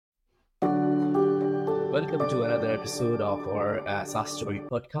Welcome to another episode of our SaaS Story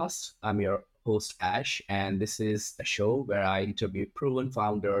podcast. I'm your host, Ash, and this is a show where I interview proven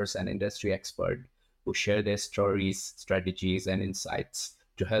founders and industry experts who share their stories, strategies, and insights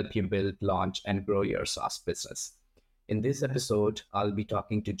to help you build, launch, and grow your SaaS business. In this episode, I'll be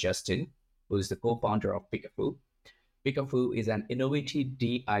talking to Justin, who is the co founder of PickFu. PickFu is an innovative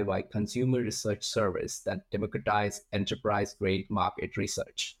DIY consumer research service that democratizes enterprise grade market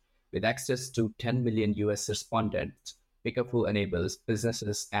research. With access to 10 million US respondents, PickFu enables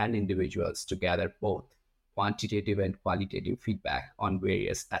businesses and individuals to gather both quantitative and qualitative feedback on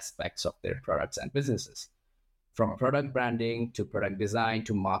various aspects of their products and businesses. From product branding to product design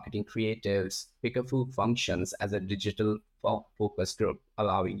to marketing creatives, PickFu functions as a digital focus group,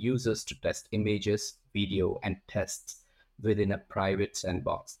 allowing users to test images, video, and tests within a private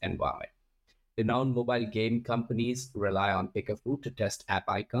sandbox environment. Renowned mobile game companies rely on PickFu to test app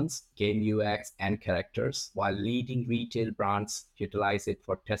icons, game UX, and characters, while leading retail brands utilize it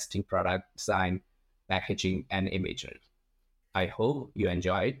for testing product design, packaging, and imagery. I hope you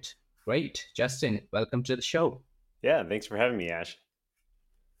enjoy it. Great. Justin, welcome to the show. Yeah, thanks for having me, Ash.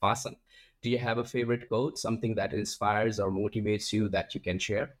 Awesome. Do you have a favorite quote, something that inspires or motivates you that you can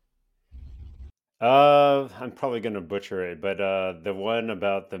share? I'm probably gonna butcher it, but the one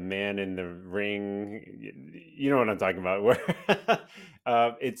about the man in the ring, you know what I'm talking about, where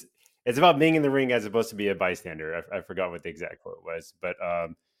it's about being in the ring as opposed to be a bystander. I forgot what the exact quote was, but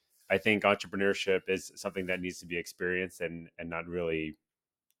I think entrepreneurship is something that needs to be experienced and not really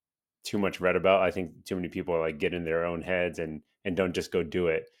too much read about. I think too many people like get in their own heads and don't just go do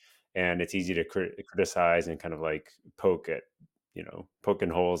it. And it's easy to criticize and kind of like poking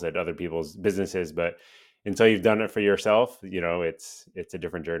holes at other people's businesses. But until you've done it for yourself, it's a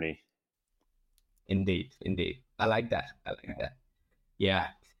different journey. Indeed, indeed. I like that. I like that. Yeah.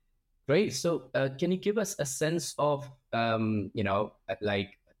 Great. So, can you give us a sense of,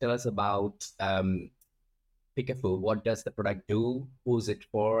 like, tell us about PickFu? What does the product do? Who's it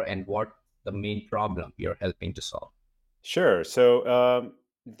for? And what the main problem you're helping to solve? Sure. So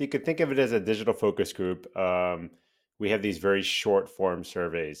you could think of it as a digital focus group. We have these very short form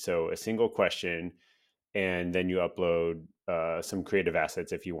surveys. So a single question, and then you upload some creative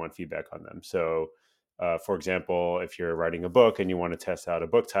assets if you want feedback on them. So, for example, if you're writing a book and you want to test out a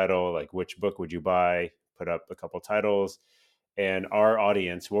book title, like which book would you buy, put up a couple titles, and our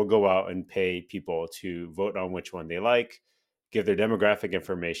audience will go out and pay people to vote on which one they like, give their demographic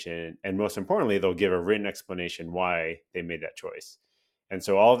information, and most importantly, they'll give a written explanation why they made that choice. And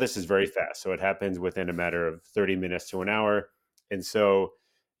so all of this is very fast. So it happens within a matter of 30 minutes to an hour. And so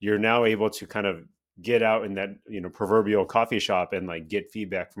you're now able to kind of get out in that proverbial coffee shop and like get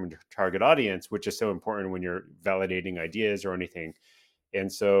feedback from your target audience, which is so important when you're validating ideas or anything.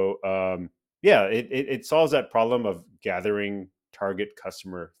 And so yeah, it solves that problem of gathering target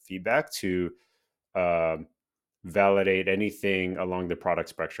customer feedback to um, validate anything along the product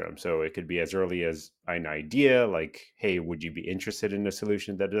spectrum. So it could be as early as an idea, like, hey, would you be interested in a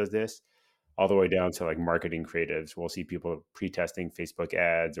solution that does this? All the way down to like marketing creatives. We'll see people pre-testing Facebook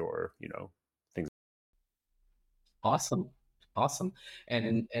ads or, things. Awesome. Awesome.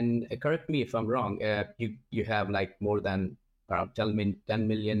 And correct me if I'm wrong. You have like more than around 10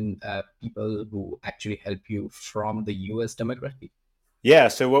 million people who actually help you from the US demographic. Yeah.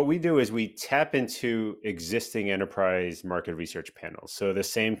 So what we do is we tap into existing enterprise market research panels. So the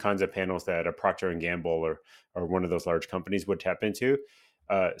same kinds of panels that a Procter and Gamble or one of those large companies would tap into.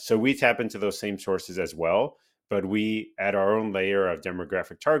 So we tap into those same sources as well, but we add our own layer of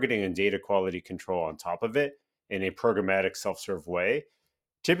demographic targeting and data quality control on top of it in a programmatic self-serve way.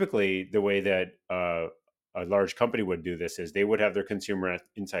 Typically, the way that a large company would do this is they would have their consumer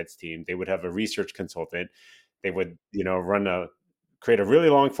insights team. They would have a research consultant. They would, create a really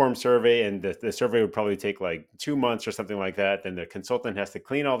long form survey, and the survey would probably take like 2 months or something like that. Then the consultant has to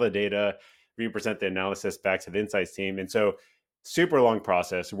clean all the data, represent the analysis back to the insights team. And so super long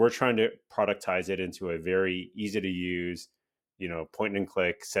process. We're trying to productize it into a very easy to use, point and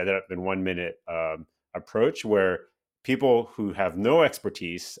click, set it up in 1 minute approach where people who have no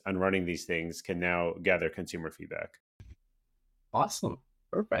expertise on running these things can now gather consumer feedback. Awesome.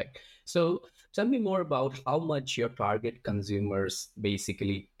 Perfect. So tell me more about how much your target consumers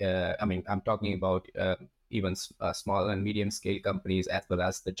basically, I'm talking about even small and medium scale companies as well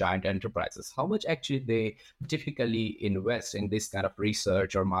as the giant enterprises. How much actually they typically invest in this kind of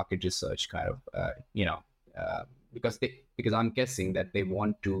research or market research kind of, because I'm guessing that they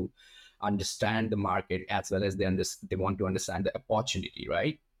want to understand the market as well as they want to understand the opportunity,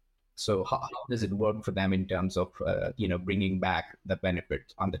 right? So how does it work for them in terms of bringing back the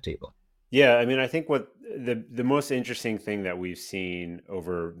benefit on the table? Yeah, I mean, I think what the most interesting thing that we've seen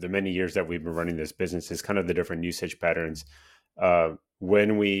over the many years that we've been running this business is kind of the different usage patterns.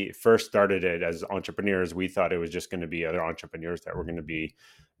 When we first started it as entrepreneurs, we thought it was just going to be other entrepreneurs that were going to be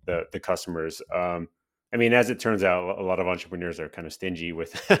the customers. I mean, as it turns out, a lot of entrepreneurs are kind of stingy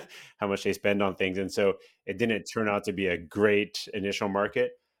with how much they spend on things, and so it didn't turn out to be a great initial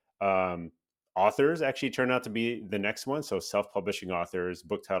market. Um, Authors actually turned out to be the next one. So self-publishing authors,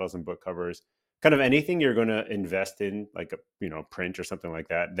 book titles and book covers, kind of anything you're going to invest in, like a print or something like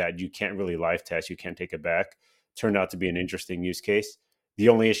that, that you can't really live test, you can't take it back, turned out to be an interesting use case. The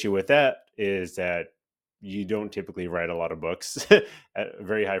only issue with that is that you don't typically write a lot of books at a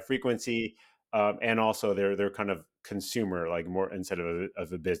very high frequency, and also they're kind of consumer, like more instead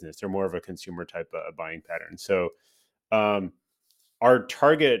of a business, they're more of a consumer type of buying pattern. So um, our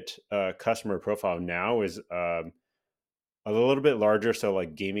target customer profile now is a little bit larger. So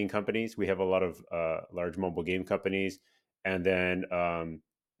like gaming companies, we have a lot of large mobile game companies, and then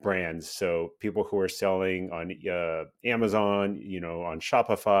brands. So people who are selling on Amazon, on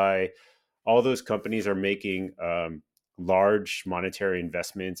Shopify, all those companies are making large monetary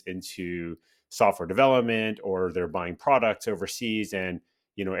investments into software development, or they're buying products overseas, and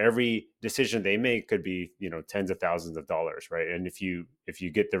every decision they make could be tens of thousands of dollars, right? And if you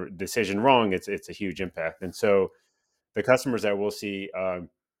get the decision wrong, it's a huge impact. And so the customers that we'll see,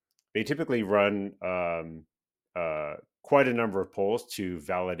 they typically run quite a number of polls to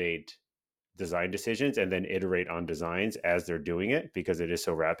validate design decisions and then iterate on designs as they're doing it, because it is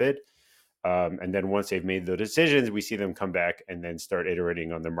so rapid. And then once they've made the decisions, we see them come back and then start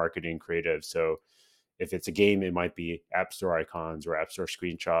iterating on their marketing creative. So if it's a game, it might be app store icons or app store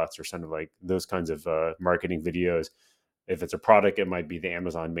screenshots or something like those kinds of marketing videos. If it's a product, it might be the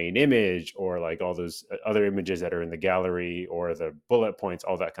Amazon main image, or like all those other images that are in the gallery, or the bullet points,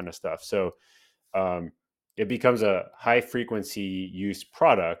 all that kind of stuff. So um, it becomes a high frequency use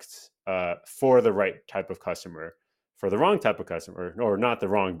product for the right type of customer. For the wrong type of customer, or not the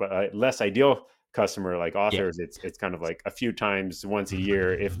wrong, but less ideal customer, like Yeah. authors, it's kind of like a few times once a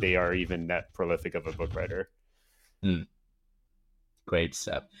year, if they are even that prolific of a book writer. Mm, great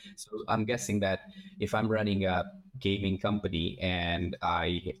stuff. So I'm guessing that if I'm running a gaming company and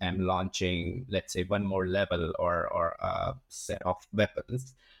I am launching, let's say, one more level or a set of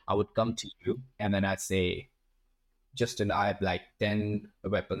weapons, I would come to you and then I'd say, Justin, I have like 10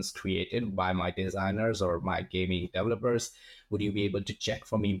 weapons created by my designers or my gaming developers. Would you be able to check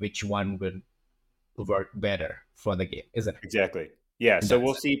for me which one would work better for the game? Isn't it? Exactly. Yeah. So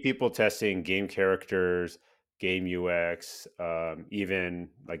we'll That's it. see people testing game characters, game UX, even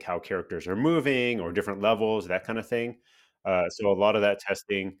like how characters are moving or different levels, that kind of thing. So a lot of that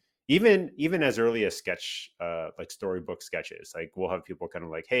testing, even as early as sketch, like storybook sketches, like we'll have people kind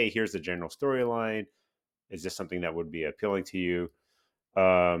of like, hey, here's the general storyline. Is this something that would be appealing to you?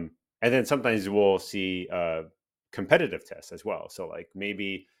 And then sometimes we'll see competitive tests as well. So like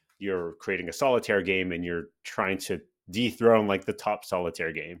maybe you're creating a solitaire game and you're trying to dethrone like the top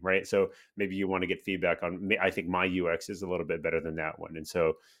solitaire game, right? So maybe you want to get feedback on. I think my UX is a little bit better than that one, and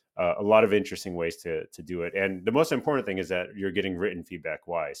so a lot of interesting ways to do it. And the most important thing is that you're getting written feedback.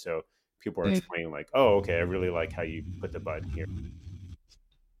 Why? So people are explaining like, oh, okay, I really like how you put the button here.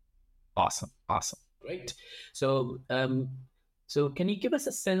 Awesome. Awesome. Great. So, so can you give us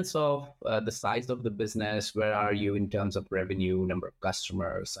a sense of the size of the business? Where are you in terms of revenue, number of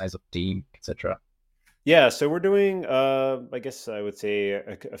customers, size of team, etc.? Yeah, so we're doing, I guess I would say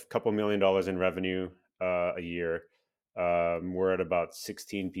a couple $1 million in revenue a year. We're at about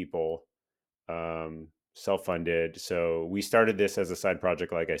 16 people, self-funded. So we started this as a side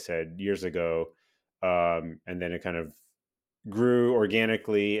project, like I said, years ago, and then it kind of grew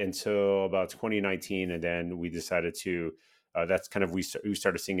organically until about 2019, and then we decided to. That's kind of we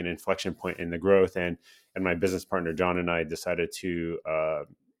started seeing an inflection point in the growth, and my business partner John and I decided to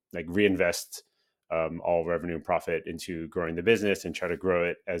like reinvest all revenue and profit into growing the business and try to grow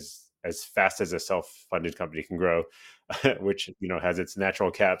it as fast as a self-funded company can grow, which has its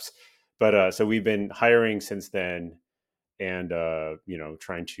natural caps. But so we've been hiring since then, and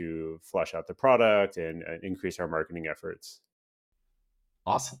trying to flush out the product and increase our marketing efforts.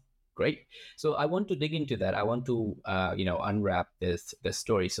 Awesome. Great. So I want to dig into that. I want to, unwrap this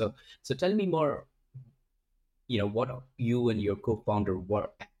story. So tell me more. What you and your co-founder were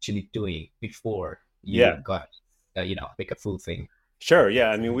actually doing before you Yeah, got, pick a full thing. sure. Yeah,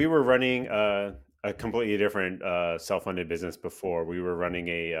 I mean, we were running a completely different self-funded business before. We were running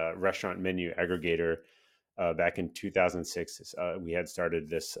a restaurant menu aggregator back in 2006. We had started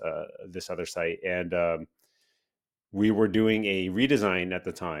this other site, and we were doing a redesign at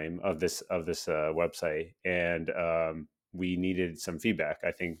the time of this website, and we needed some feedback.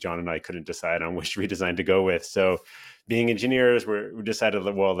 I think John and I couldn't decide on which redesign to go with. So, being engineers, we decided,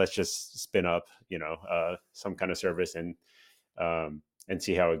 well, let's just spin up, some kind of service and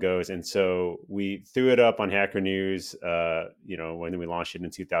see how it goes. And so we threw it up on Hacker News, when we launched it in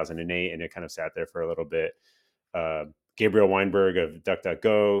 2008, and it kind of sat there for a little bit. Gabriel Weinberg of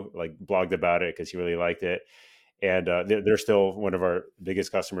DuckDuckGo blogged about it because he really liked it, and they're still one of our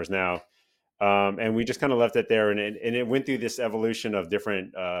biggest customers now. And we just kind of left it there, and it went through this evolution of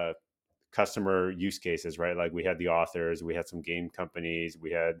different customer use cases, right? Like we had the authors, we had some game companies,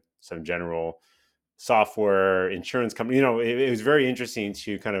 we had some general software, insurance company. It was very interesting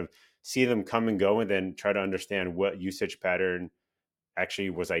to kind of see them come and go, and then try to understand what usage pattern actually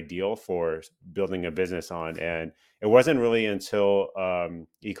was ideal for building a business on. And it wasn't really until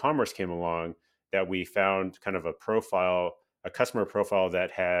e-commerce came along that we found kind of a customer profile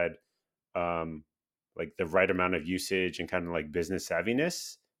that had the right amount of usage and kind of like business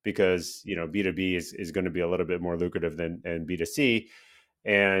savviness, because B2B is going to be a little bit more lucrative than B2C.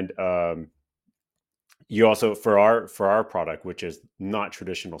 And you also, for our product, which is not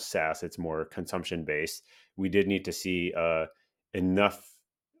traditional SaaS, it's more consumption based, we did need to see enough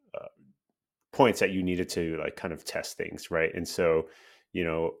uh, points that you needed to kind of test things, right? And so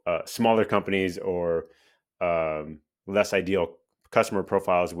smaller companies or less ideal customer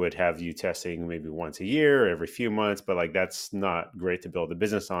profiles would have you testing maybe once a year, every few months, but that's not great to build a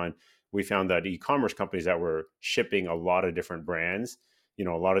business on. We found that e-commerce companies that were shipping a lot of different brands, a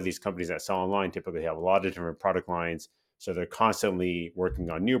lot of these companies that sell online typically have a lot of different product lines, so they're constantly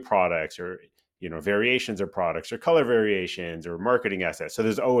working on new products, or variations of products, or color variations, or marketing assets. So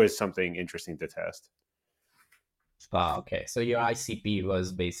there's always something interesting to test. Okay. So your ICP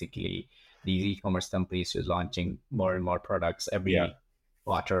was basically these e-commerce companies who's launching more and more products Yeah, every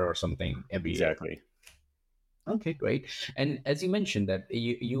quarter or something every year. exactly. Okay, great. And as you mentioned that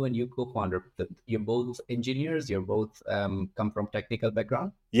you and your co-founder, you're both engineers, you're both come from technical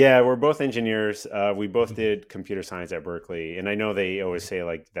background. Yeah, we're both engineers. We both Mhm. did computer science at Berkeley, and I know they always say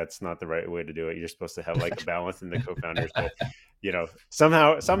that's not the right way to do it. You're supposed to have a balance in the co-founders, but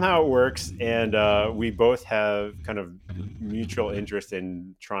somehow it works. And we both have kind of mutual interest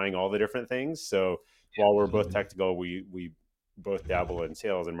in trying all the different things. So while we're both technical, we both dabble in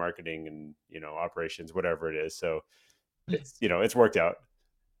sales and marketing and operations, whatever it is. So it's worked out.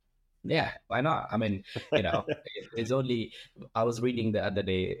 Yeah, why not? I mean, you know, it's only, I was reading the other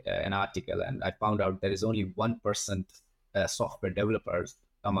day an article and I found out there is only 1% software developers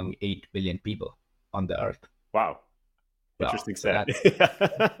among 8 billion people on the earth. Wow, Well, interesting so stat. that's,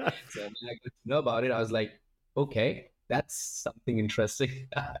 so when I got to know about it, I was like, okay, that's something interesting.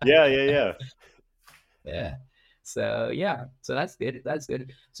 Yeah, yeah, yeah. Yeah. So yeah, so that's good. That's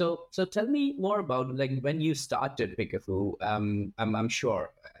good. So tell me more about like when you started PickFu. I'm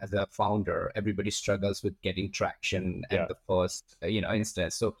sure as a founder, everybody struggles with getting traction at Yeah. the first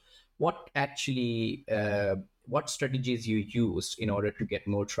instance. So what strategies you used in order to get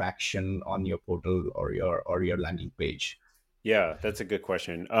more traction on your portal or your landing page? Yeah, that's a good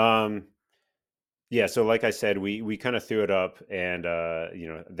question. Yeah, so like I said, we kind of threw it up, and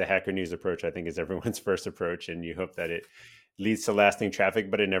the Hacker News approach, I think, is everyone's first approach, and you hope that it leads to lasting traffic,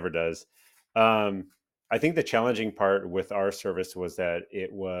 but it never does. Um, I think the challenging part with our service was that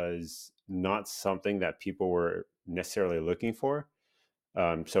it was not something that people were necessarily looking for.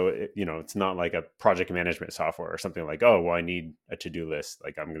 So it's not like a project management software or something like, oh, well, I need a to-do list.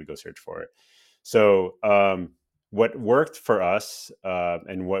 Like I'm going to go search for it. So what worked for us,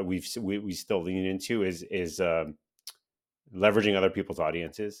 and what we still lean into is leveraging other people's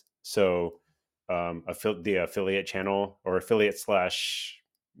audiences. So the affiliate channel, or affiliate slash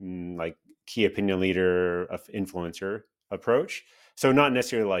key opinion leader of influencer approach. So not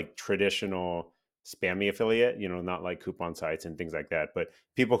necessarily like traditional spammy affiliate, not like coupon sites and things like that, but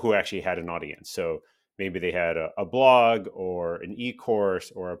people who actually had an audience. So maybe they had a blog or an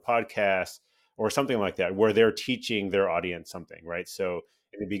e-course or a podcast or something like that, where they're teaching their audience something, right? So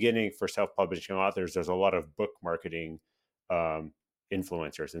in the beginning, for self-publishing authors, there's a lot of book marketing um,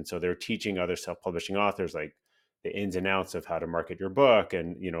 influencers, and so they're teaching other self-publishing authors like the ins and outs of how to market your book,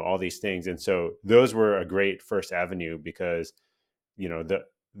 and all these things. And so those were a great first avenue, because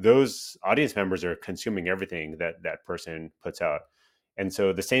those audience members are consuming everything that person puts out. And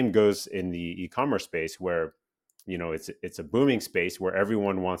so the same goes in the e-commerce space, where it's a booming space where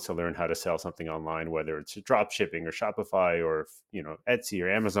everyone wants to learn how to sell something online, whether it's drop shipping or Shopify or Etsy or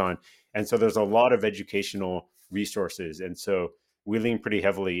Amazon. And so there's a lot of educational resources, and so we lean pretty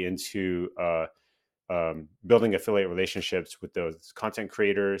heavily into building affiliate relationships with those content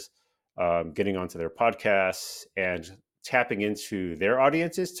creators, getting onto their podcasts, and tapping into their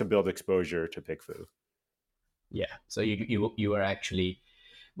audiences to build exposure to PickFu. Yeah. So you were actually,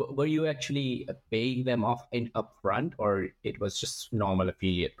 were you actually paying them off in upfront, or it was just normal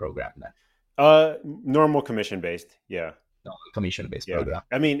affiliate program then? Normal commission based. Yeah. Normal commission based Yeah. program.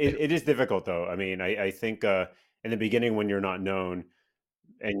 I mean, Yeah. it is difficult though. I mean, I think in the beginning when you're not known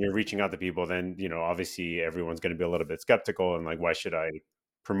and you're reaching out to people, then, obviously everyone's going to be a little bit skeptical and like, why should I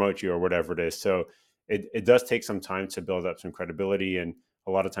promote you or whatever it is? So it does take some time to build up some credibility. And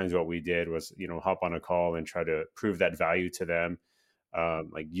a lot of times what we did was, hop on a call and try to prove that value to them,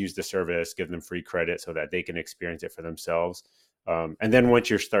 like use the service, give them free credit so that they can experience it for themselves. And then once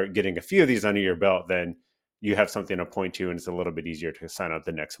you start getting a few of these under your belt, then you have something to point to and it's a little bit easier to sign up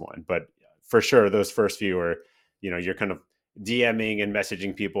the next one. But for sure, those first few are, you're kind of DMing and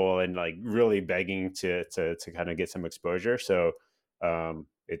messaging people and like really begging to kind of get some exposure. So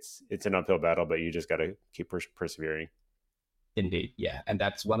it's an uphill battle, but you just got to keep persevering. Indeed. Yeah. And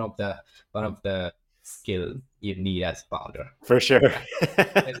that's one of the skill you need as a founder. For sure.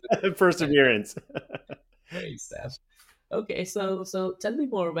 Yeah. Perseverance. Very sad. Okay, so tell me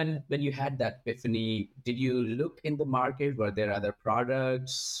more. When you had that epiphany, did you look in the market? Were there other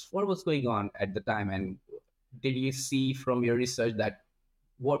products? What was going on at the time? And did you see from your research that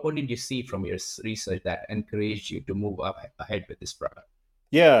what did you see from your research that encouraged you to move up ahead with this product?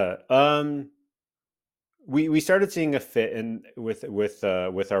 Yeah. We started seeing a fit in with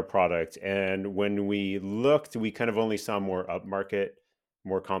our product, and when we looked, we kind of only saw more upmarket,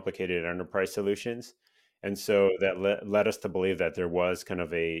 more complicated enterprise solutions, and so that led us to believe that there was kind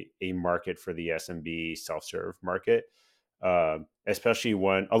of a market for the SMB self serve market, especially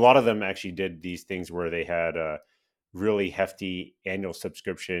when a lot of them actually did these things where they had really hefty annual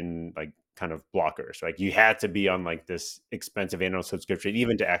subscription like kind of blockers. Like you had to be on like this expensive annual subscription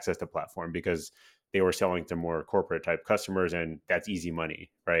even to access the platform because they were selling to more corporate type customers and that's easy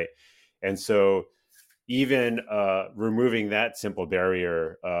money, right? And so even removing that simple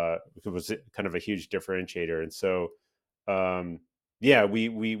barrier was kind of a huge differentiator. And so yeah,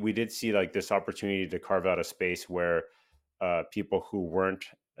 we did see like this opportunity to carve out a space where people who weren't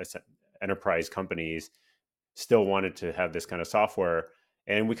enterprise companies still wanted to have this kind of software,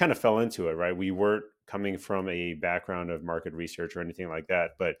 and we kind of fell into it, right? We weren't coming from a background of market research or anything like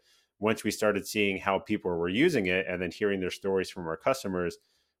that, but once we started seeing how people were using it and then hearing their stories from our customers,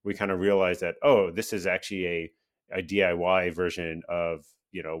 we kind of realized that, oh, this is actually a DIY version of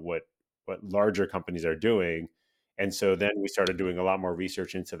what larger companies are doing. And so then we started doing a lot more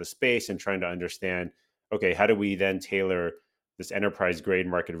research into the space and trying to understand, okay, how do we then tailor this enterprise grade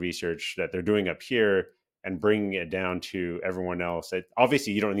market research that they're doing up here and bringing it down to everyone else.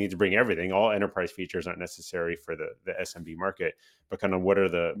 Obviously, you don't need to bring everything. All enterprise features aren't necessary for the SMB market, but kind of what are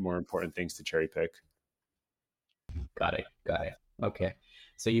the more important things to cherry pick? Got it. Got it. Okay.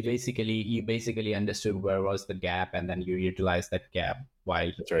 So you basically understood where was the gap, and then you utilized that gap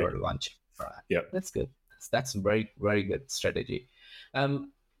while That's right. you're launching. All right. Yep. That's good. That's a very, very good strategy.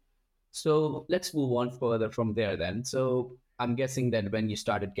 Um, So let's move on further from there then. So I'm guessing that when you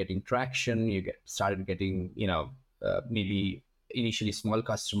started getting traction, started getting, maybe initially small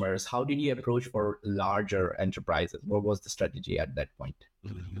customers. How did you approach for larger enterprises? What was the strategy at that point?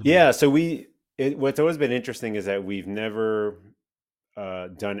 Yeah. So what's always been interesting is that we've never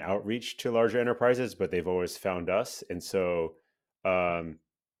done outreach to larger enterprises, but they've always found us. And so um,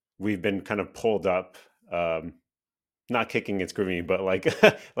 we've been kind of pulled up, not kicking and screaming, but like,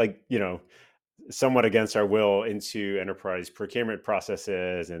 like, somewhat against our will into enterprise procurement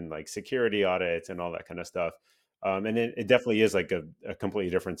processes and like security audits and all that kind of stuff. And it definitely is like a completely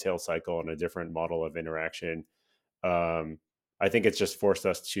different sales cycle and a different model of interaction. Um, I think it's just forced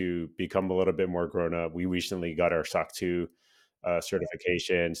us to become a little bit more grown up. We recently got our SOC 2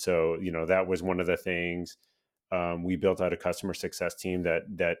 certification. So, that was one of the things. We built out a customer success team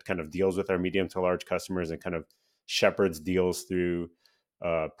that kind of deals with our medium to large customers and kind of shepherds deals through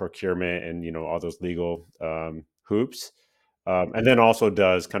procurement and all those legal hoops, and then also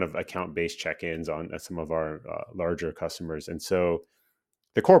does kind of account based check ins on some of our larger customers. And so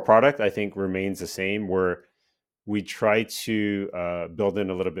the core product I think remains the same. Where we try to build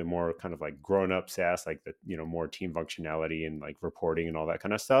in a little bit more kind of like grown up SaaS, like the more team functionality and like reporting and all that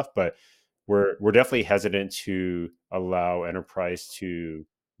kind of stuff. But we're definitely hesitant to allow enterprise to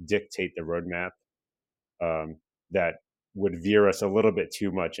dictate the roadmap um, that would veer us a little bit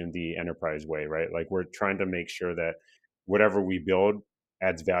too much in the enterprise way, right? Like we're trying to make sure that whatever we build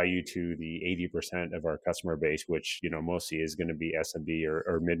adds value to the 80% of our customer base, which mostly is going to be SMB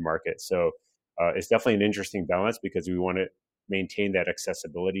or mid market. So It's definitely an interesting balance because we want to maintain that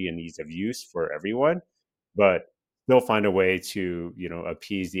accessibility and ease of use for everyone, but they'll find a way to,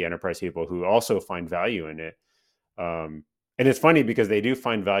 appease the enterprise people who also find value in it. Um, and it's funny because they do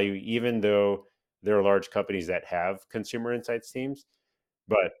find value even though there are large companies that have consumer insights teams.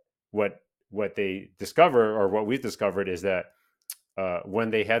 But what what they discover, or what we've discovered, is that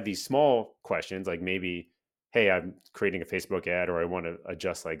when they have these small questions, like maybe, hey, I'm creating a Facebook ad, or I want to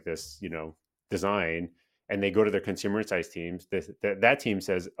adjust like this, design, and they go to their consumer insights teams, that team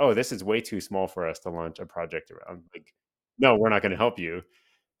says, oh, this is way too small for us to launch a project around. Like, no, we're not going to help you.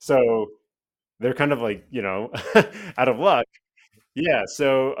 So they're kind of like, out of luck. Yeah.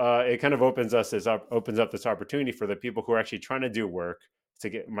 So it kind of opens up this opportunity for the people who are actually trying to do work to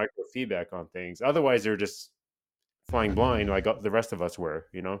get micro feedback on things. Otherwise, they're just flying blind like the rest of us were.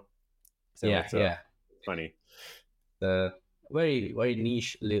 So Yeah, it's yeah. funny. The very very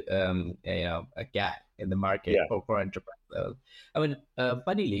niche a gap in the market Yeah. for enterprise level. I mean,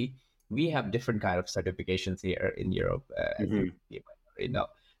 funnily, we have different kind of certifications here in Europe, as Hmm. you might already know.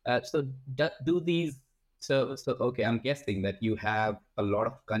 So do these so okay, I'm guessing that you have a lot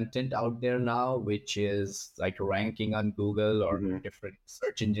of content out there now, which is like ranking on Google or Hmm. different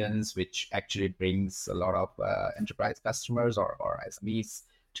search engines, which actually brings a lot of enterprise customers or SMEs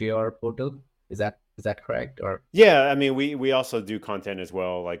to your portal. Is that correct? Or Yeah, I mean, we also do content as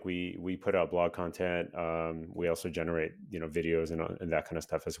well. Like we put out blog content. We also generate videos and that kind of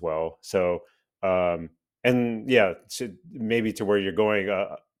stuff as well. So and yeah, maybe to where you're going,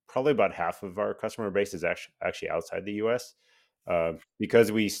 probably about half of our customer base is actually outside the U.S. Because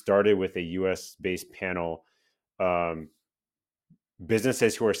we started with a U.S. based panel. Um,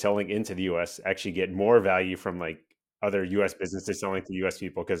 Businesses who are selling into the US actually get more value from like other US businesses selling to US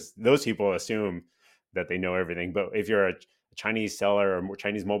people, because those people assume that they know everything. But if you're a Chinese seller or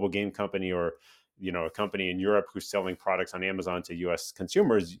Chinese mobile game company, or a company in Europe who's selling products on Amazon to US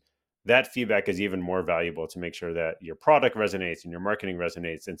consumers, that feedback is even more valuable to make sure that your product resonates and your marketing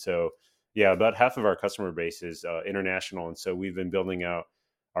resonates. And so yeah, about half of our customer base is international, and so we've been building out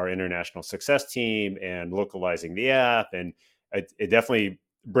our international success team and localizing the app, and it definitely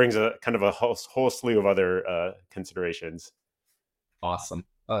brings a kind of a whole slew of other considerations. awesome.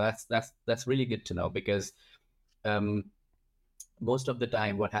 Oh, that's really good to know because um, most of the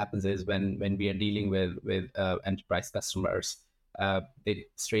time, what happens is when we are dealing with enterprise customers, they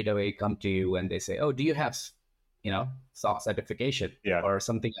straight away come to you and they say, "Oh, do you have SOC certification Yeah. or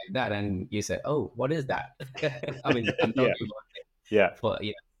something like that?" And you say, "Oh, what is that?" I mean, I'm Yeah. talking about Yeah. for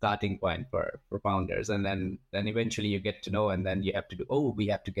starting point for founders, and then eventually you get to know, and then you have to do, oh, we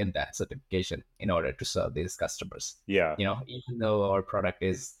have to get that certification in order to serve these customers. Yeah. Even though our product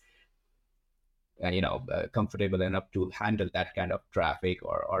is comfortable enough to handle that kind of traffic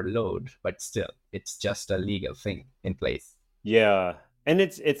or load, but still it's just a legal thing in place. Yeah, and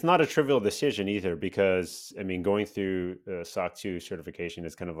it's not a trivial decision either, because I mean, going through SOC 2 certification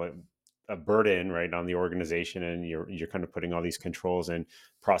is kind of like a burden, right, on the organization, and you're kind of putting all these controls and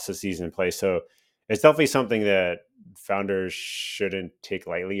processes in place. So it's definitely something that founders shouldn't take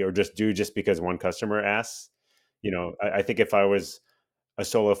lightly or just do just because one customer asks. I think if I was a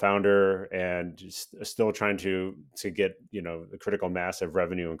solo founder and just still trying to get the critical mass of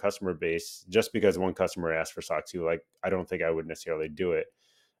revenue and customer base, just because one customer asked for SOC 2, like, I don't think I would necessarily do it.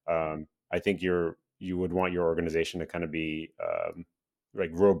 I think you would want your organization to kind of be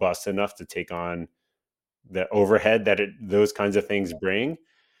like robust enough to take on the overhead that those kinds of things bring.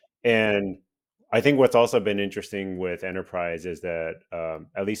 And I think what's also been interesting with enterprise is that,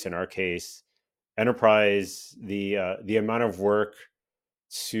 at least in our case, enterprise, the amount of work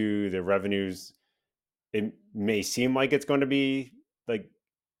to the revenues, it may seem like it's going to be like,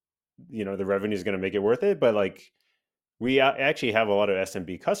 the revenue is going to make it worth it, but like, we actually have a lot of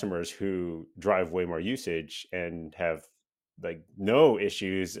SMB customers who drive way more usage and have like no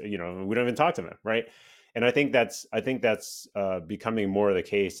issues. We don't even talk to them, right? And I think that's becoming more of the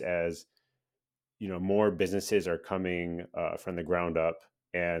case as more businesses are coming from the ground up,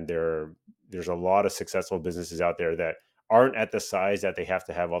 and there's a lot of successful businesses out there that aren't at the size that they have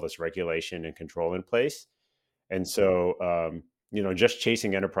to have all this regulation and control in place. And so just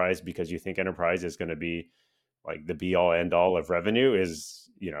chasing enterprise because you think enterprise is going to be like the be all end all of revenue is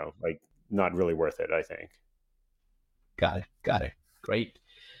like not really worth it, I think. Got it. Great.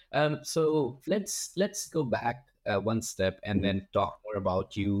 So let's go back one step and Mhm. then talk more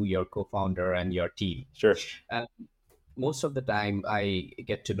about you, your co-founder, and your team. Sure. uh, Most of the time I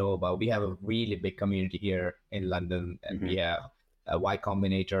get to know about, we have a really big community here in London, and we Hmm. have Y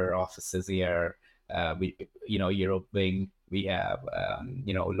Combinator offices here. We Europe wing, We have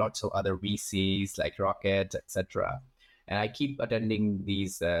lots of other VCs like Rocket, etc. And I keep attending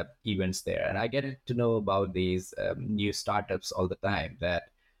these events there, and I get to know about these new startups all the time. That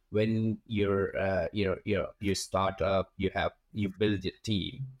when you start up, you build your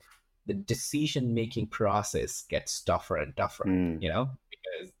team, the decision making process gets tougher and tougher, Mm,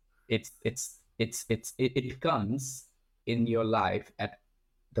 because it becomes in your life at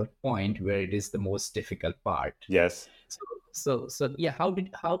the point where it is the most difficult part. yes. So yeah, how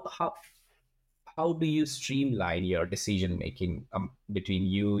do you streamline your decision making between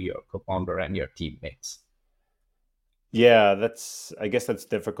you, your co-founder, and your teammates? Yeah, I guess that's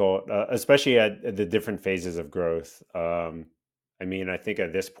difficult, especially at the different phases of growth. I mean, I think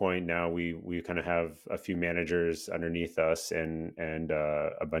at this point now we kind of have a few managers underneath us and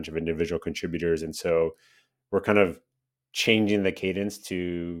a bunch of individual contributors, and so we're kind of changing the cadence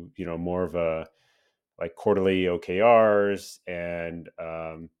to more of a like quarterly OKRs and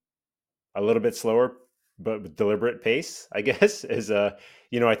a little bit slower but with deliberate pace, I guess. Is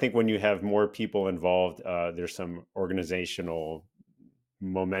I think when you have more people involved, there's some organizational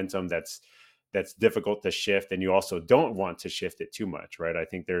momentum that's difficult to shift, and you also don't want to shift it too much, right? I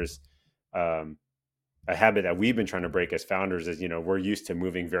think there's um, a habit that we've been trying to break as founders is we're used to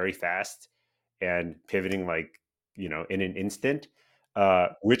moving very fast and pivoting like in an instant,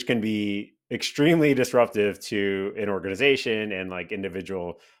 which can be extremely disruptive to an organization and like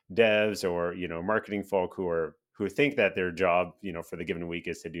individual devs or marketing folk who think that their job for the given week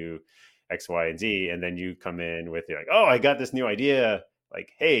is to do X, Y, and Z, and then you come in with, you're like, oh, I got this new idea,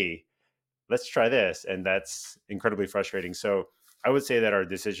 like, hey, let's try this, and that's incredibly frustrating. So I would say that our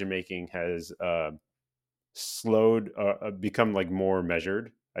decision making has slowed, become like more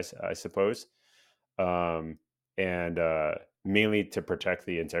measured, I suppose, um, and mainly to protect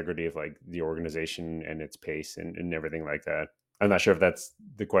the integrity of like the organization and its pace and everything like that. I'm not sure if that's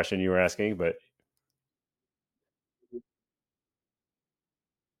the question you were asking, but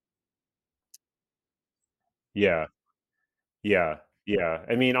yeah. Yeah, yeah.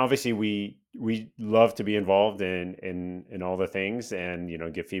 I mean, obviously, we love to be involved in all the things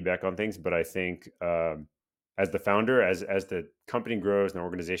and give feedback on things. But I think as the founder, as the company grows and the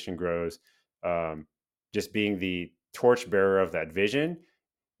organization grows, um, just being the torchbearer of that vision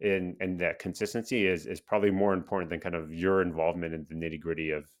and that consistency is probably more important than kind of your involvement in the nitty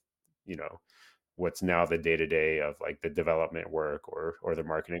gritty of you know what's now the day to day of like the development work or the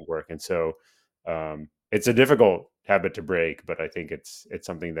marketing work. And so it's a difficult habit to break, but I think it's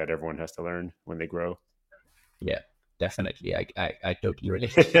something that everyone has to learn when they grow. Yeah, definitely. I totally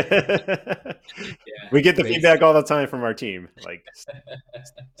relate to you. Yeah, We get the makes feedback all the time from our team, like,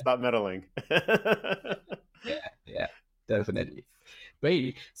 stop meddling." yeah, yeah, definitely.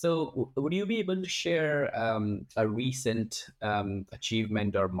 Great. So, would you be able to share a recent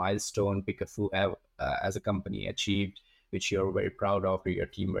achievement or milestone PickFu have as a company achieved, which you're very proud of, or your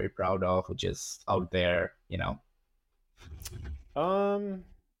team very proud of, which is out there, um,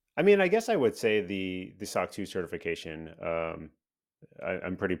 I mean, I guess I would say the SOC 2 certification.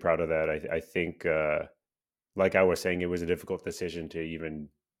 I'm pretty proud of that. I think, like I was saying, it was a difficult decision to even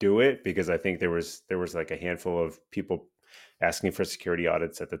do it because I think there was like a handful of people asking for security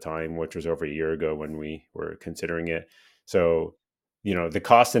audits at the time, which was over a year ago when we were considering it. So, the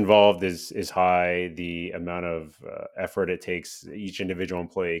cost involved is high. The amount of effort it takes each individual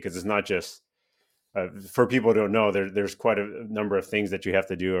employee, because it's not just for people who don't know, there's quite a number of things that you have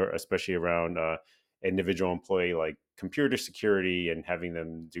to do, especially around individual employee, like computer security and having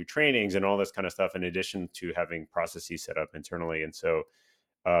them do trainings and all this kind of stuff, in addition to having processes set up internally. And so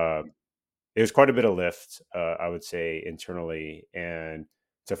um, it was quite a bit of lift, I would say, internally, and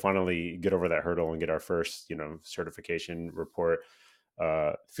to finally get over that hurdle and get our first, certification report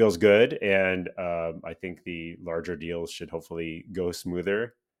feels good. And I think the larger deals should hopefully go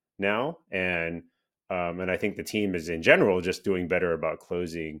smoother now. And I think the team is in general just doing better about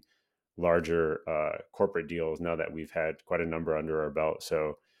closing larger corporate deals now that we've had quite a number under our belt.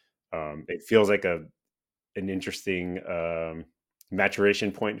 So it feels like an interesting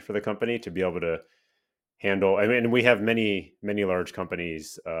maturation point for the company to be able to handle. I mean, we have many large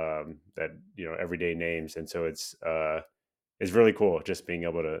companies that everyday names, and so it's really cool just being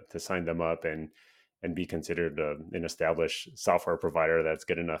able to sign them up and be considered an established software provider that's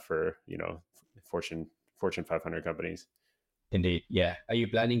good enough for Fortune Fortune 500 companies. indeed, yeah. Are you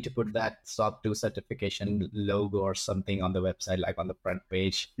planning to put that SOC 2 certification logo or something on the website, like on the front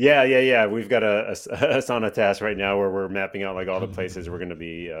page? Yeah, yeah, yeah. We've got a Asana task right now where we're mapping out like all the places we're going to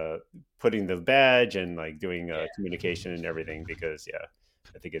be putting the badge and like doing Yeah. communication and everything, because yeah,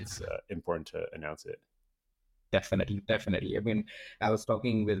 I think it's important to announce it. Definitely, definitely. I mean, I was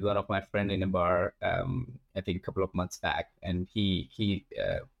talking with one of my friend in a bar, I think a couple of months back, and he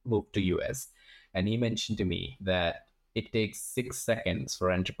moved to US, and he mentioned to me that it takes 6 seconds for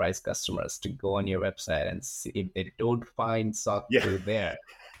enterprise customers to go on your website and see if they don't find SOC Yeah. 2 there,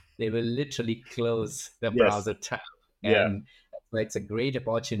 they will literally close the Yes. browser tab, Yeah. and it's a great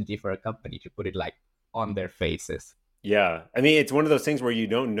opportunity for a company to put it like on their faces. Yeah. I mean, it's one of those things where you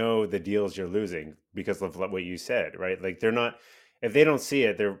don't know the deals you're losing because of what you said, right? Like they're not, if they don't see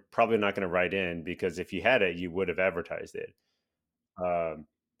it, they're probably not going to write in because if you had it, you would have advertised it. Um,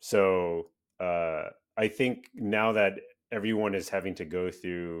 so uh, I think now that everyone is having to go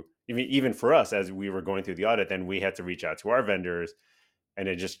through, even for us, as we were going through the audit, then we had to reach out to our vendors and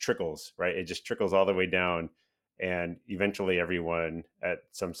it just trickles, right? It just trickles all the way down. And eventually everyone at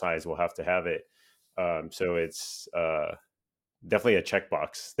some size will have to have it. So it's definitely a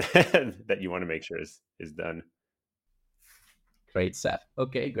checkbox that you want to make sure is done. Great stuff.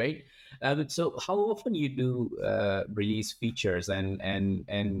 Okay, great. So, how often you do release features,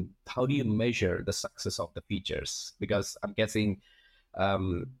 and how do you measure the success of the features? Because I'm guessing,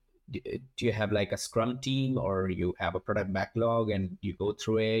 do you have like a Scrum team, or you have a product backlog, and you go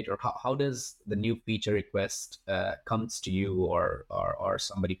through it, or how does the new feature request comes to you, or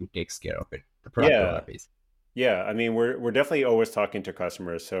somebody who takes care of it, the product owner, Yeah. basically? Yeah, I mean, we're definitely always talking to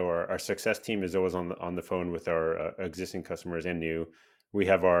customers. So our success team is always on the phone with our existing customers and new. We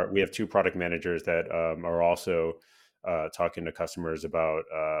have two product managers that are also talking to customers about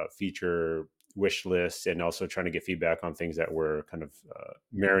feature wish lists and also trying to get feedback on things that we're kind of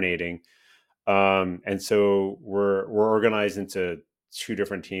marinating. And so we're organized into two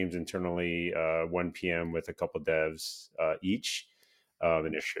different teams internally, one PM with a couple devs each,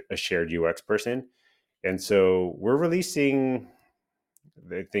 and a shared UX person. And so we're releasing,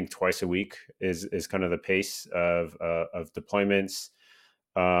 I think, twice a week is kind of the pace of deployments,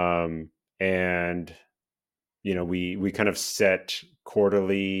 and we kind of set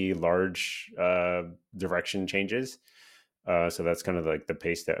quarterly large direction changes. So that's kind of like the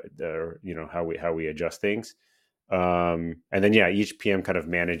pace that how we adjust things. And then yeah, each PM kind of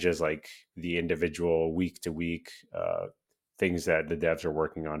manages like the individual week to week things that the devs are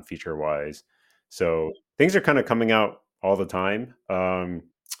working on feature wise. So things are kind of coming out all the time.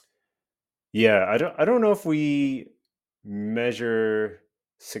 Yeah, I don't know if we measure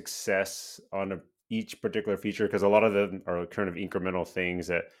success on each particular feature because a lot of them are kind of incremental things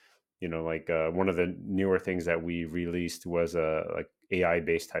that like one of the newer things that we released was like AI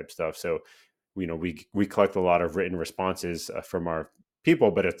based type stuff. So we collect a lot of written responses from our people,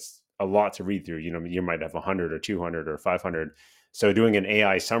 but it's a lot to read through. You might have 100 or 200 or 500. So doing an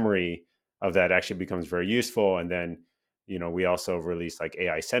AI summary of that actually becomes very useful. And then we also release like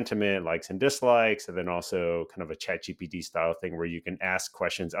AI sentiment, likes and dislikes, and then also kind of a chat GPT style thing where you can ask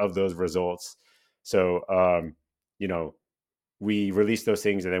questions of those results. So, you know, we release those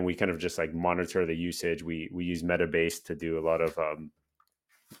things and then we kind of just like monitor the usage. We use Metabase to do a lot of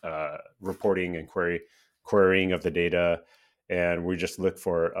reporting and querying of the data. And we just look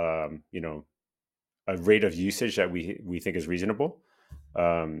for, a rate of usage that we think is reasonable.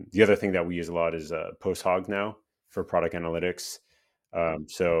 The other thing that we use a lot is post hog now for product analytics.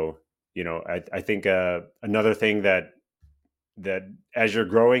 So I think another thing that as you're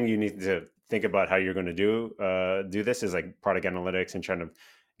growing, you need to think about how you're going to do this is like product analytics and trying to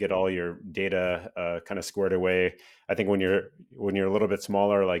get all your data kind of squared away. I think when you're a little bit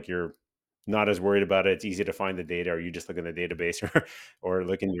smaller, like you're not as worried about it. It's easy to find the data, or you just look in the database or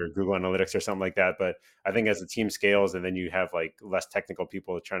look in your Google Analytics or something like that. But I think as the team scales and then you have like less technical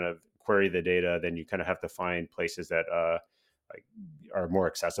people trying to query the data, then you kind of have to find places that like are more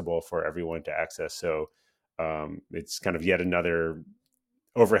accessible for everyone to access. So it's kind of yet another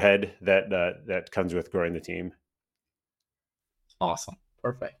overhead that comes with growing the team. Awesome,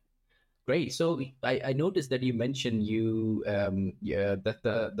 perfect. Great. So I noticed that you mentioned yeah, that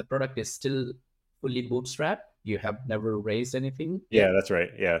the product is still fully bootstrapped. You have never raised anything Yeah, yet. that's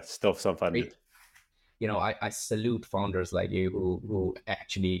right. Yeah, still some funded. Great. I salute founders like you who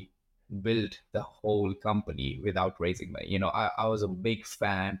actually built the whole company without raising money. I was a big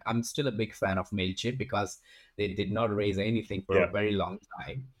fan. I'm still a big fan of Mailchimp because they did not raise anything for a Yeah. very long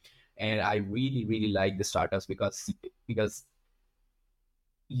time. And I really, really like the startups because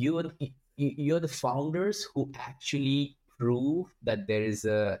you're the founders who actually prove that there is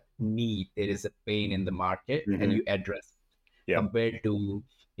a need, there is a pain in the market, and Hmm. you address it, Yeah. compared to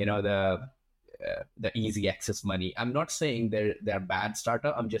the easy access money. I'm not saying they're bad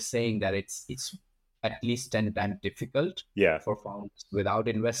startup. I'm just saying that it's at least 10 times difficult Yeah. for founders without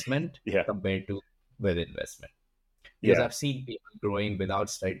investment Yeah. compared to with investment. because Yeah. I've seen people growing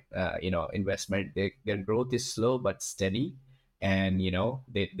without investment. Their growth is slow but steady, and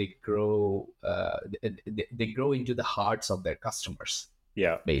they grow. They grow into the hearts of their customers,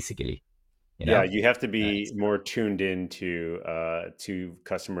 Yeah. basically. You Yeah, know, you have to be so more tuned into to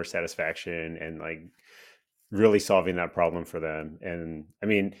customer satisfaction and like really solving that problem for them. And I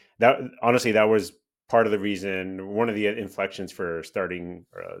mean, that honestly, that was part of the reason, one of the inflections for starting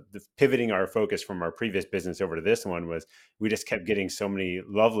pivoting our focus from our previous business over to this one was we just kept getting so many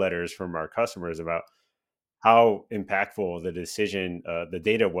love letters from our customers about how impactful the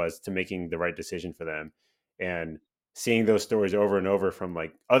data was to making the right decision for them. And seeing those stories over and over from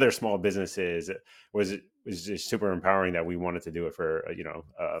like other small businesses was was just super empowering that we wanted to do it for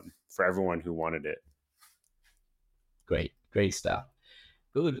for everyone who wanted it. great, great stuff.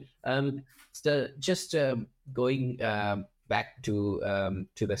 Good. So just going back to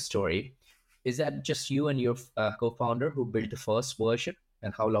the story, is that just you and your co-founder who built the first version,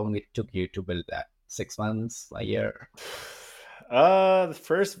 and how long it took you to build that? 6 months, a year? The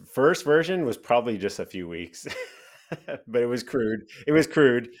first version was probably just a few weeks, but it was crude. It was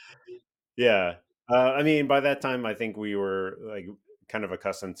crude. Yeah. I mean, by that time, I think we were like kind of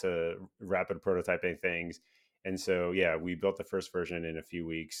accustomed to rapid prototyping things. And so, yeah, we built the first version in a few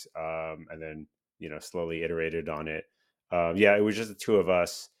weeks, and then, slowly iterated on it. Yeah, it was just the two of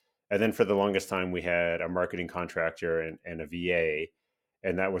us. And then for the longest time, we had a marketing contractor and a VA.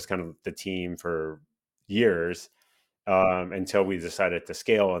 And that was kind of the team for years, until we decided to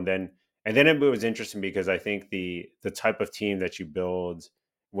scale. And then it was interesting because I think the type of team that you build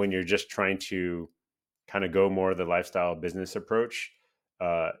when you're just trying to kind of go more the lifestyle business approach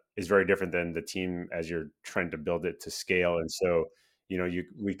is very different than the team as you're trying to build it to scale. And so,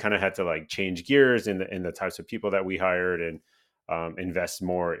 we kind of had to like change gears in the types of people that we hired, and invest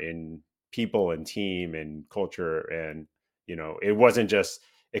more in people and team and culture. And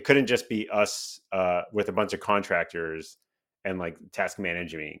it couldn't just be us with a bunch of contractors and like task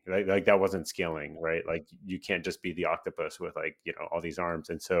managing, like that wasn't scaling, right? Like you can't just be the octopus with like all these arms.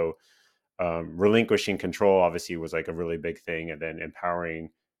 And so relinquishing control obviously was like a really big thing, and then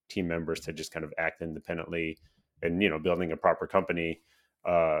empowering team members to just kind of act independently, and building a proper company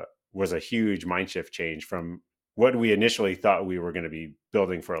uh, was a huge mind shift change from what we initially thought we were going to be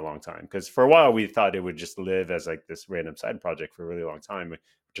building for a long time. Because for a while we thought it would just live as like this random side project for a really long time, which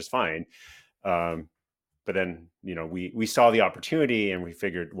is fine. um, but then we saw the opportunity, and we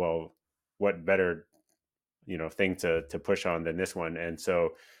figured, well, what better thing to push on than this one. And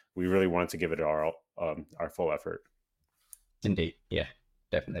so we really wanted to give it our full effort. Indeed, yeah,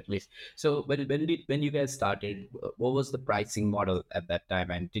 definitely. So when you guys started, what was the pricing model at that time,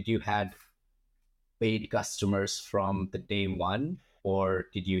 and did you had paid customers from the day one, or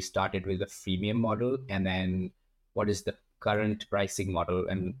did you start it with a freemium model, and then what is the current pricing model,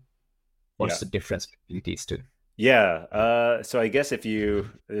 and Yeah. what's the difference between these two? Yeah. So I guess if you,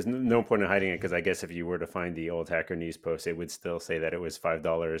 there's no point in hiding it, because I guess if you were to find the old Hacker News post, it would still say that it was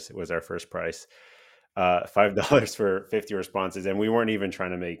 $5. It was our first price, $5 for 50 responses. And we weren't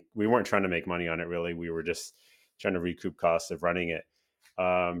trying to make money on it really. We were just trying to recoup costs of running it.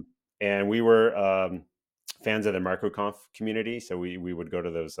 And we were fans of the MicroConf community. So we would go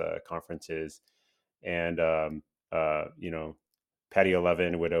to those conferences, and, Patio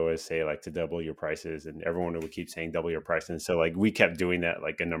 11 would always say like to double your prices, and everyone would keep saying double your prices. And so like we kept doing that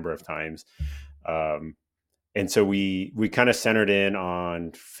like a number of times. Um, and so we kind of centered in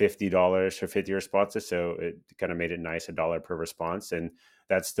on $50 for 50 responses. So it kind of made it nice, a dollar per response. And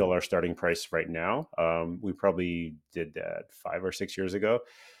that's still our starting price right now. We probably did that 5 or 6 years ago.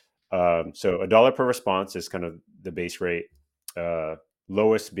 So a dollar per response is kind of the base rate. Uh,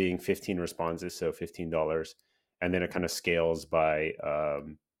 Lowest being 15 responses, so $15, and then it kind of scales by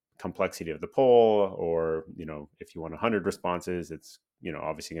complexity of the poll, or if you want 100 responses, it's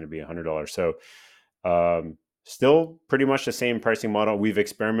obviously going to be $100. So still pretty much the same pricing model. We've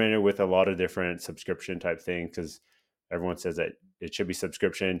experimented with a lot of different subscription type things because everyone says that it should be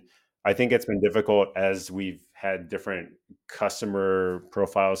subscription. I think it's been difficult as we've had different customer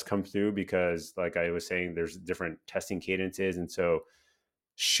profiles come through, because like I was saying, there's different testing cadences. And so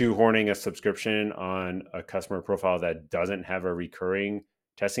shoehorning a subscription on a customer profile that doesn't have a recurring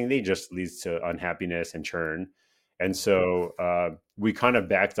testing need just leads to unhappiness and churn. And so we kind of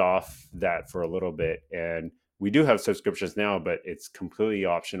backed off that for a little bit. And we do have subscriptions now, but it's completely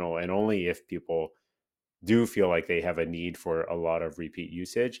optional, and only if people do feel like they have a need for a lot of repeat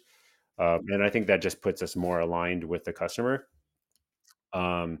usage. And I think that just puts us more aligned with the customer.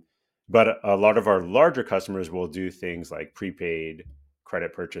 Um, but a lot of our larger customers will do things like prepaid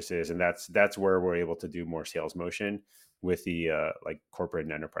credit purchases, and that's where we're able to do more sales motion with the like corporate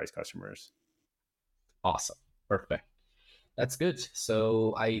and enterprise customers. Awesome. Perfect. That's good.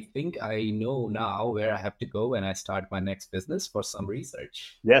 So I think I know now where I have to go when I start my next business for some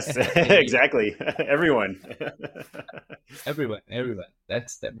research. Yes, Maybe exactly. Everyone. everyone.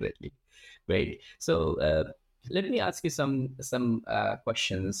 That's definitely great. So let me ask you some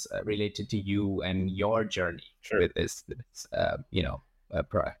questions related to you and your journey Sure. with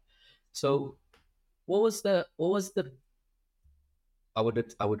product. So what was the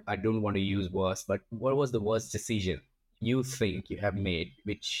I don't want to use worst, but what was the worst decision you think you have made,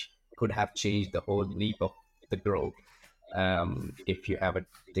 which could have changed the whole leap of the growth, if you haven't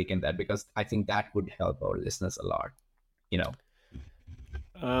taken that? Because I think that would help our listeners a lot. You know,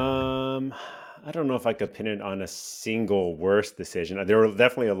 Um, I don't know if I could pin it on a single worst decision. There were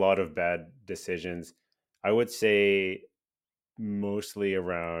definitely a lot of bad decisions. I would say mostly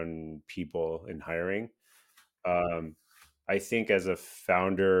around people and hiring. Um, I think as a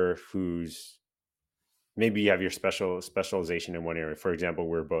founder who's maybe you have your specialization in one area, for example,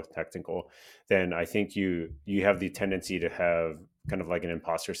 we're both technical, then I think you have the tendency to have kind of like an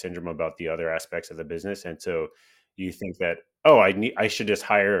imposter syndrome about the other aspects of the business. And so you think that, oh, I should just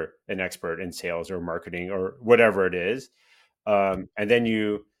hire an expert in sales or marketing or whatever it is. And then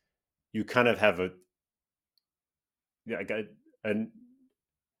you kind of have like an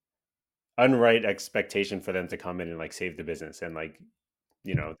unright expectation for them to come in and like save the business, and like,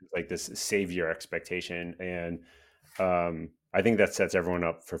 like this savior expectation. And I think that sets everyone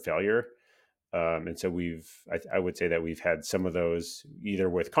up for failure. And so I would say that we've had some of those either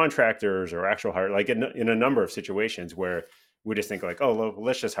with contractors or actual hire, like in a number of situations where we just think like, oh,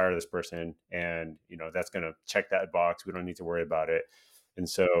 let's just hire this person, and that's going to check that box. We don't need to worry about it. And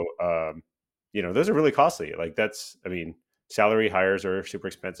so, those are really costly. Like I mean, salary hires are super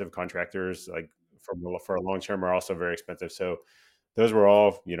expensive. Contractors, like for a long term, are also very expensive. So those were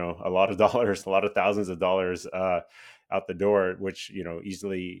all, a lot of dollars, a lot of thousands of dollars out the door, which,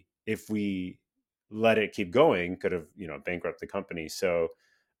 easily, if we let it keep going, could have, bankrupt the company. So,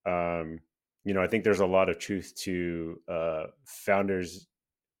 um, I think there's a lot of truth to founders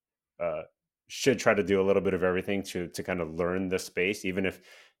uh, should try to do a little bit of everything to kind of learn the space, even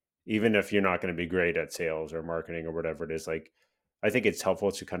if you're not going to be great at sales or marketing or whatever it is. Like, I think it's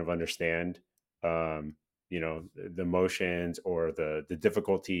helpful to kind of understand, um, the motions or the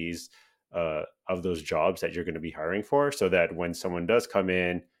difficulties of those jobs that you're going to be hiring for, so that when someone does come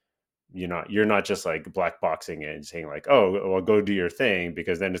in, you're not just like black boxing it and saying like, oh, well, go do your thing,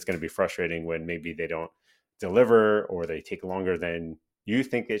 because then it's going to be frustrating when maybe they don't deliver or they take longer than you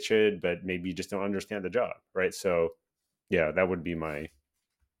think it should, but maybe you just don't understand the job, right? So yeah, that would be my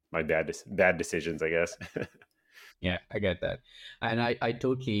bad decisions, I guess. yeah, I get that, and I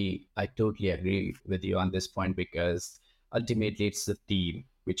totally agree with you on this point, because ultimately it's the team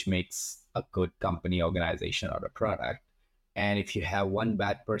which makes a good company, organization, or a product. And if you have one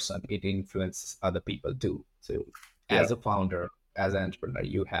bad person, it influences other people too. So Yeah, as a founder, as an entrepreneur,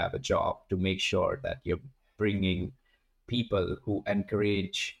 you have a job to make sure that you're bringing people who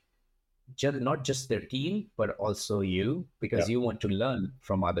encourage not just their team but also you, yeah, because you want to learn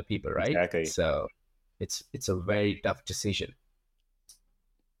from other people, right? exactly. So it's a very tough decision.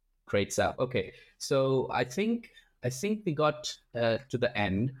 Great stuff. Okay, so I think we got to the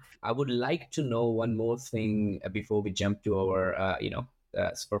end. I would like to know one more thing before we jump to our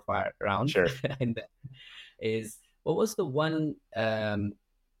super fire round. Sure. And that is, what was the one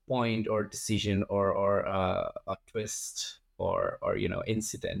point or decision or a twist or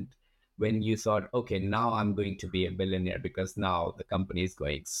incident when you thought, okay, now I'm going to be a billionaire, because now the company is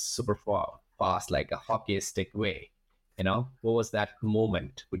going super fast, like a hockey stick way. What was that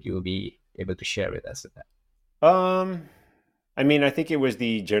moment? Would you be able to share with us that? um I mean, I think it was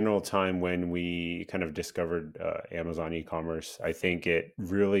the general time when we kind of discovered Amazon e-commerce. I think it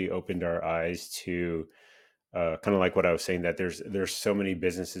really opened our eyes to kind of like what I was saying, that there's so many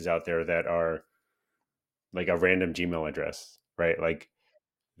businesses out there that are like a random Gmail address, right? Like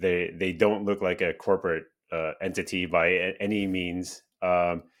they don't look like a corporate entity by any means,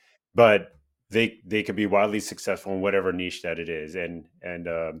 but they could be wildly successful in whatever niche that it is, and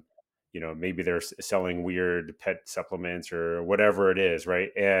maybe they're selling weird pet supplements or whatever it is, right?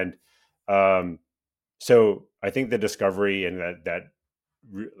 And um, so I think the discovery and that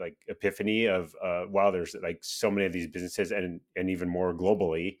like epiphany of wow, there's like so many of these businesses, and even more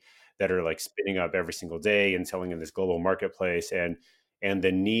globally, that are like spinning up every single day and selling in this global marketplace, and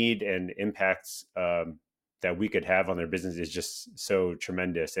the need and impacts that we could have on their business is just so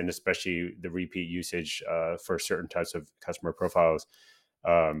tremendous, and especially the repeat usage for certain types of customer profiles.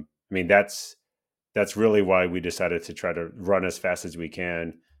 I mean, that's really why we decided to try to run as fast as we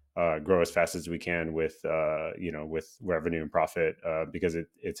can, grow as fast as we can with with revenue and profit, because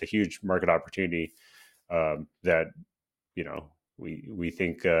it's a huge market opportunity, that we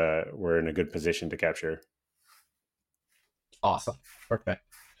think we're in a good position to capture. Awesome. Perfect.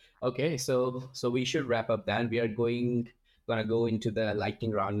 Okay, so we should wrap up then. We are gonna go into the lightning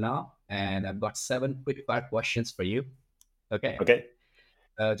round now, and I've got 7 quick fire questions for you. Okay, Okay.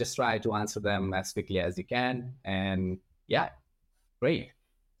 just try to answer them as quickly as you can, and yeah, great.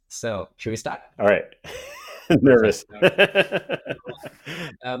 So should we start? All right. Perfect. Nervous. All right.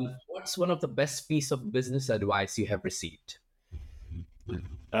 What's one of the best piece of business advice you have received?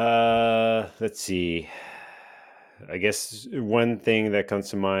 Let's see. I guess one thing that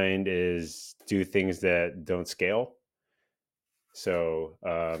comes to mind is do things that don't scale. So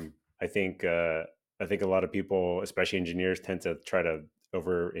I think a lot of people, especially engineers, tend to try to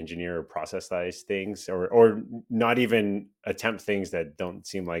over engineer or processize things, or not even attempt things that don't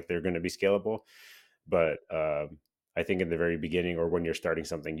seem like they're going to be scalable. But I think in the very beginning, or when you're starting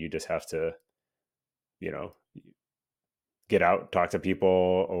something, you just have to, you know, get out, talk to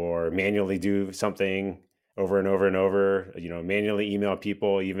people, or manually do something over and over and over. Manually email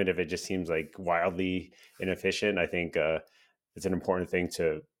people, even if it just seems like wildly inefficient. I think it's an important thing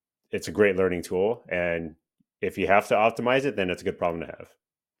to. It's a great learning tool, and if you have to optimize it, then it's a good problem to have.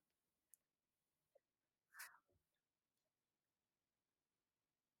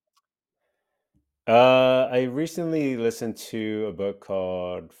 I recently listened to a book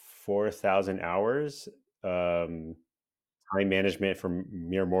called 4,000 Hours, um, Time Management for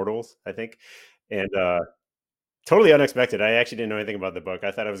Mere Mortals, I think. And totally unexpected. I actually didn't know anything about the book.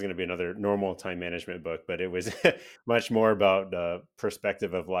 I thought it was going to be another normal time management book, but it was much more about the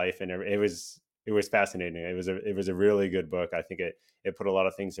perspective of life, and it was fascinating. It was a really good book. I think it put a lot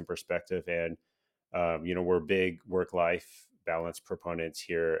of things in perspective, and we're big work life balance proponents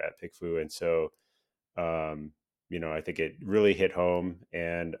here at PickFu, and so I think it really hit home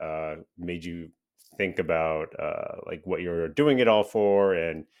and made you think about like what you're doing it all for,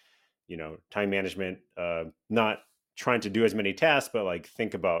 and time management, not trying to do as many tasks, but like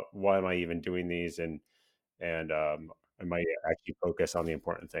think about why am I even doing these, and am I actually focus on the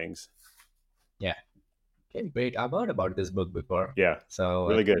important things. Yeah. Okay, great. I've heard about this book before, Yeah, so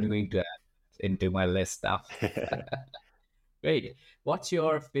really I'm good. going to add it into my list now. Great. What's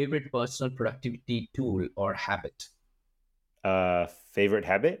your favorite personal productivity tool or habit? Favorite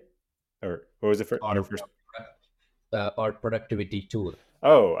habit, or what was the your Or first? or productivity tool?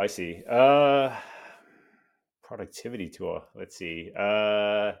 Oh, I see. Productivity tool. Let's see.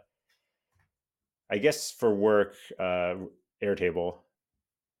 I guess for work, Airtable.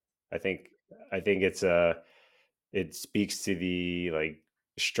 I think I think it speaks to the like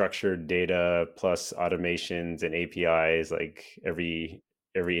structured data plus automations and APIs, like every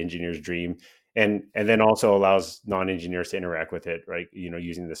engineer's dream, and then also allows non-engineers to interact with it, right?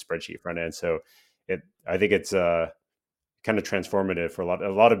 Using the spreadsheet front end. So it I think it's kind of transformative for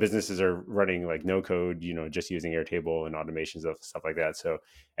a lot of businesses are running like no code, just using Airtable and automations of stuff like that. So,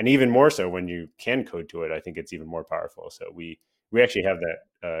 and even more so when you can code to it, I think it's even more powerful. So we actually have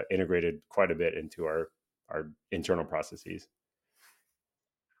that integrated quite a bit into our internal processes.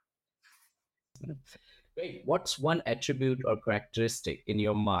 Great. What's one attribute or characteristic in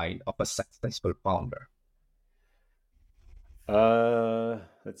your mind of a successful founder?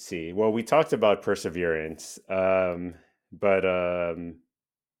 Let's see. Well, we talked about perseverance, but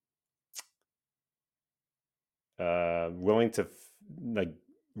willing to like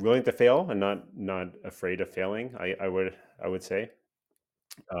willing to fail and not afraid of failing. I would say,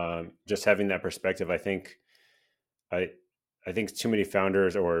 just having that perspective. I I think too many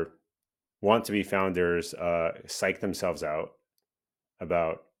founders or want to be founders psych themselves out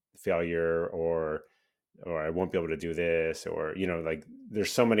about failure, or I won't be able to do this, or like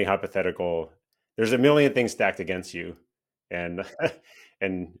there's so many hypothetical. There's a million things stacked against you, and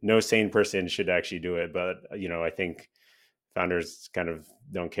and no sane person should actually do it. But I think founders kind of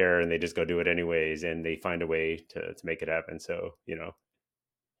don't care, and they just go do it anyways, and they find a way to make it happen. So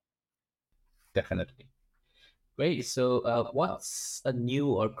Definitely. Great. So, what's a new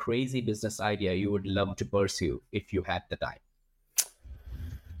or crazy business idea you would love to pursue if you had the time?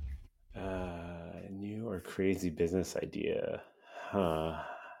 new or crazy business idea, huh?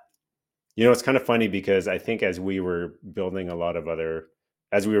 It's kind of funny because I think as we were building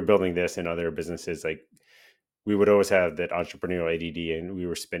this and other businesses, like we would always have that entrepreneurial ADD, and we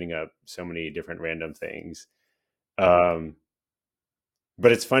were spinning up so many different random things. Um,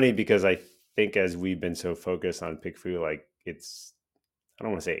 but it's funny because I think as we've been so focused on PickFu, like I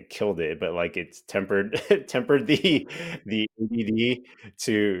don't want to say it killed it, but like it's tempered tempered the ADD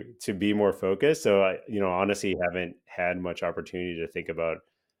to be more focused. So I, honestly haven't had much opportunity to think about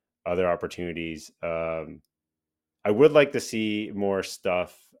other opportunities. I would like to see more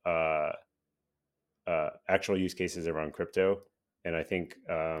stuff, actual use cases around crypto, and I think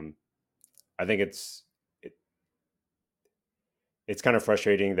it's kind of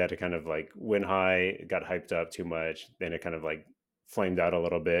frustrating that it kind of like went high, it got hyped up too much, then it kind of like flamed out a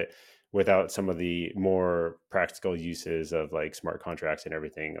little bit without some of the more practical uses of like smart contracts and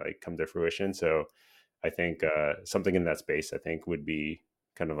everything like come to fruition. So I think something in that space I think would be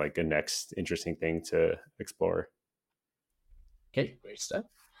kind of like a next interesting thing to explore. Okay, great stuff.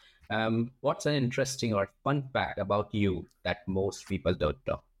 What's an interesting or fun fact about you that most people don't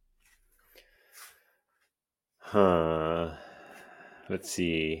know? Let's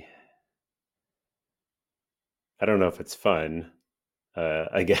see. I don't know if it's fun,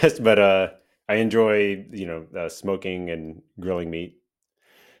 I guess, but I enjoy, smoking and grilling meat.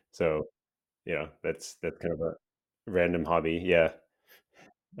 So, that's kind of a random hobby. Yeah.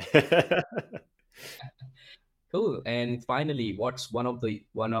 Cool. And finally, what's one of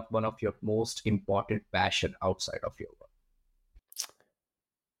your most important passion outside of your work?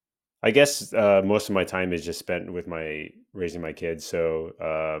 I guess most of my time is just spent with my raising my kids. So,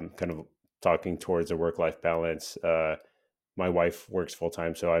 kind of talking towards a work-life balance. My wife works full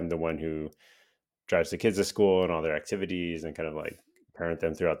time, so I'm the one who drives the kids to school and all their activities and kind of like parent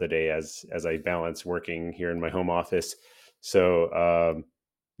them throughout the day as I balance working here in my home office. So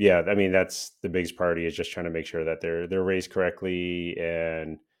yeah, I mean that's the biggest priority is just trying to make sure that they're raised correctly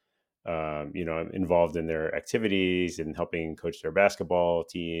and I'm involved in their activities and helping coach their basketball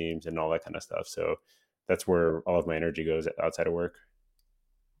teams and all that kind of stuff. So that's where all of my energy goes outside of work.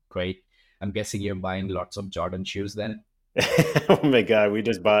 Great. I'm guessing you're buying lots of Jordan shoes then. Oh my god, we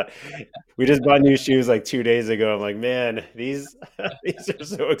just bought new shoes like 2 days ago. I'm like, man, these these are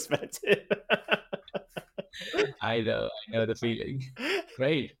so expensive. I know the feeling.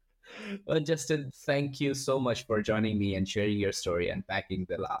 Great. Well, Justin, thank you so much for joining me and sharing your story and packing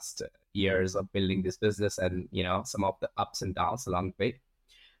the last years of building this business and some of the ups and downs along the way.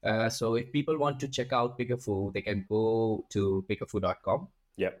 So if people want to check out PickFu, they can go to pickfu.com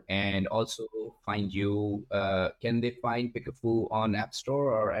Yep. and also find you. Can they find PickFu on App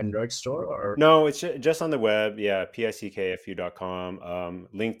Store or Android Store or? No, it's just on the web. Yeah, pickfu.com.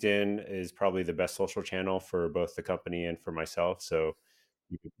 LinkedIn is probably the best social channel for both the company and for myself. So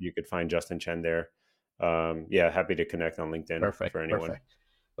you could find Justin Chen there. Yeah, happy to connect on LinkedIn Perfect, for anyone. perfect.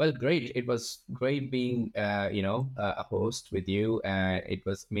 Well, great. It was great being, a host with you. It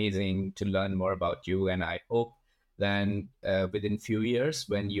was amazing to learn more about you. And I hope then within few years,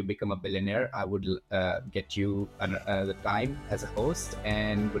 when you become a billionaire, I would get you the time as a host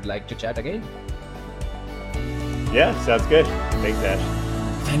and would like to chat again. Yeah, sounds good. Thanks, Ash.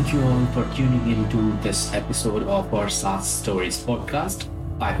 Thank you all for tuning into this episode of our SaaS Stories podcast.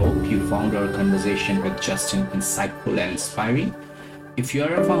 I hope you found our conversation with Justin insightful and inspiring. If you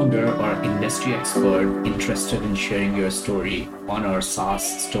are a founder or industry expert interested in sharing your story on our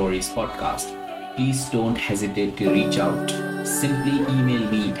SaaS Stories podcast, please don't hesitate to reach out. Simply email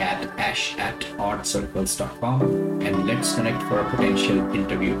me at ash@artcircles.com and let's connect for a potential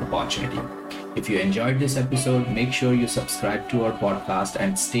interview opportunity. If you enjoyed this episode, make sure you subscribe to our podcast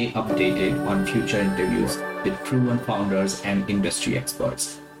and stay updated on future interviews with proven founders and industry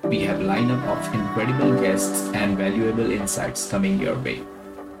experts. We have a lineup of incredible guests and valuable insights coming your way.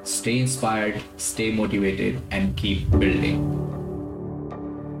 Stay inspired, stay motivated, and keep building.